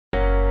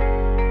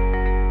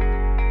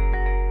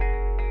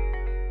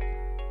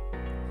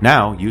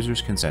Now,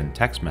 users can send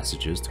text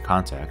messages to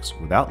contacts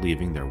without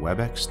leaving their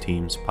Webex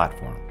Teams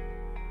platform.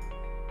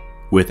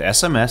 With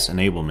SMS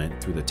enablement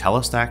through the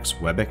Telestax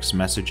Webex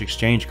Message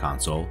Exchange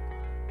console,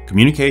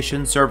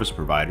 communication service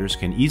providers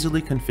can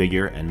easily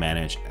configure and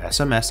manage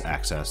SMS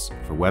access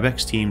for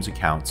Webex Teams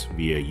accounts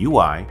via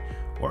UI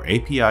or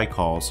API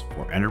calls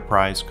for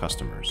enterprise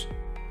customers.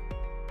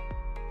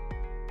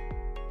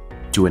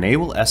 To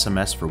enable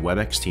SMS for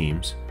Webex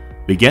Teams,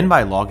 begin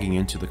by logging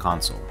into the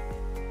console.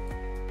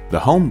 The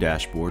Home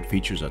dashboard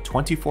features a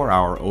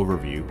 24-hour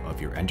overview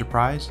of your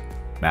enterprise,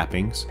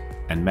 mappings,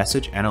 and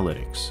message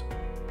analytics.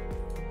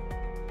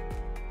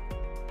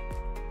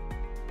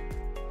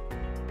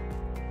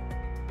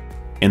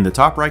 In the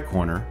top right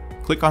corner,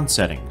 click on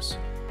Settings.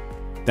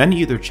 Then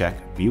either check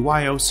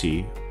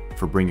BYOC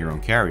for Bring Your Own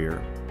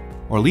Carrier,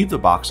 or leave the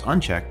box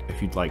unchecked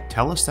if you'd like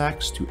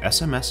Telestax to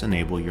SMS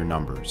enable your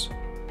numbers.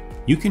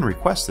 You can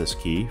request this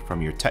key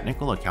from your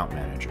technical account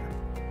manager.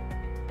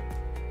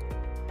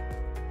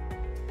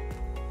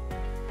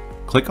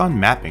 Click on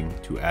Mapping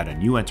to add a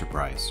new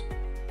enterprise.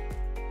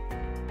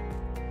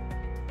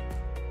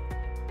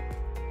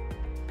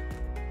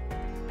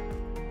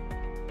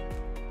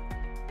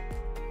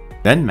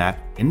 Then map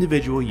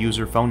individual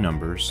user phone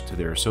numbers to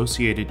their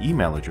associated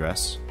email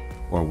address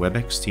or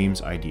Webex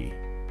Teams ID.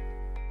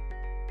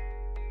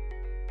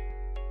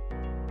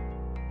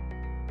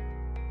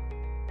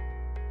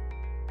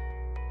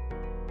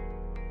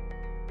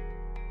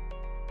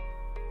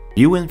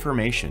 View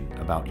information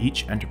about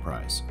each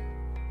enterprise.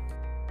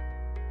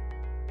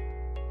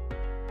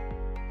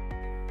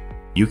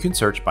 You can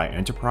search by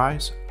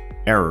enterprise,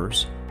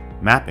 errors,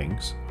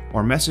 mappings,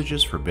 or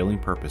messages for billing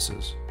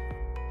purposes,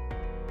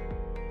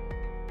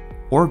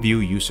 or view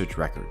usage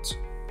records.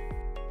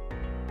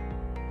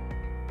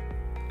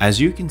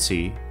 As you can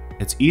see,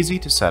 it's easy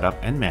to set up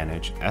and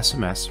manage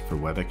SMS for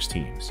Webex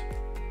Teams.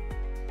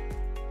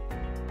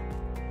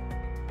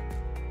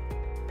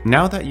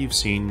 Now that you've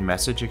seen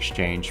message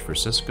exchange for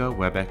Cisco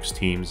Webex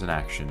Teams in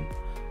action,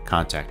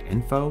 contact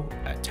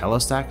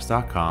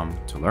info@telestax.com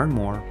to learn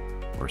more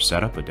or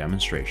set up a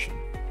demonstration.